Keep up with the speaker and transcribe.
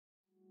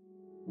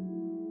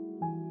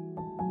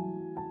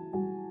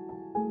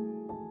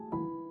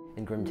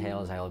In Grimm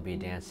Tales, I will be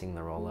dancing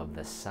the role of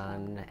the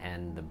sun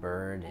and the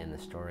bird in the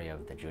story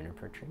of the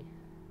Juniper Tree.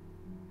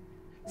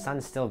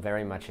 Sun's still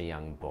very much a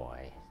young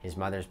boy. His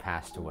mother's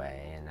passed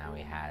away, and now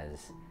he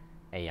has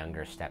a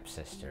younger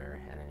stepsister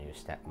and a new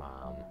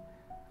stepmom,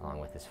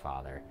 along with his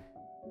father.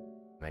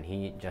 And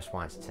he just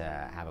wants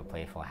to have a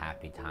playful,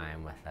 happy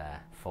time with a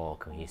full,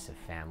 cohesive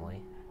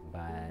family,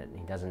 but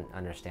he doesn't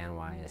understand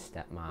why his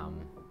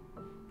stepmom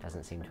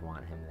doesn't seem to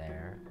want him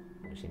there.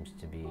 There seems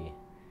to be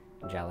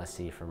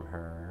jealousy from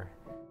her.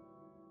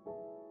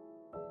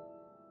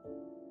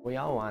 We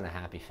all want a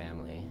happy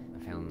family, a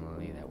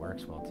family that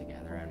works well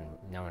together, and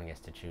no one gets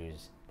to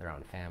choose their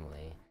own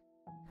family.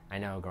 I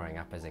know growing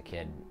up as a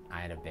kid, I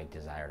had a big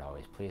desire to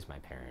always please my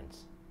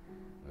parents,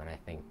 and I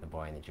think the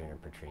boy in the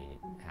Juniper Tree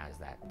has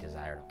that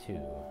desire too.